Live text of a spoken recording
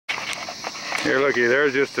Here, looky,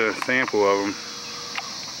 there's just a sample of them.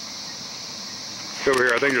 Let's go over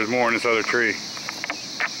here. I think there's more in this other tree.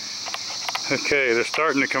 Okay, they're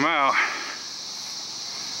starting to come out.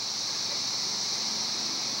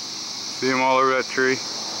 See them all over that tree?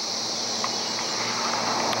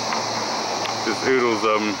 Just oodles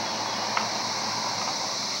of them.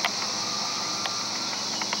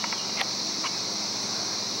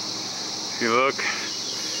 If you look,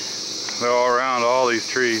 they're all around all these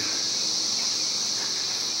trees.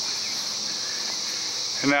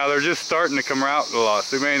 And now they're just starting to come out a lot.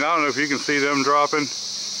 So, man, I don't know if you can see them dropping.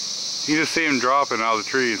 You just see them dropping out of the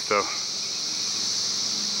trees, so.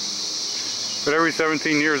 But every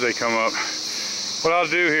 17 years they come up. What I'll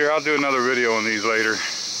do here, I'll do another video on these later.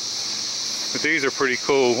 But these are pretty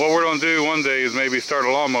cool. What we're gonna do one day is maybe start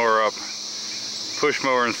a lawnmower up, push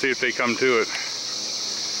mower, and see if they come to it.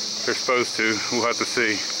 If they're supposed to, we'll have to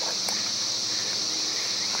see.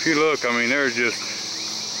 If you look, I mean, there's just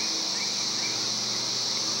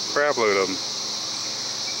a crap load of them.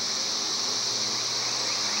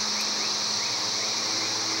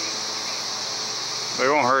 They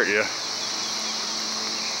won't hurt you,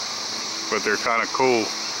 but they're kind of cool,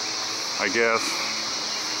 I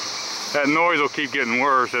guess. That noise will keep getting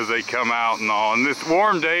worse as they come out and all. And this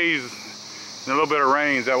warm days and a little bit of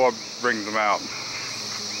rain, that's what brings them out.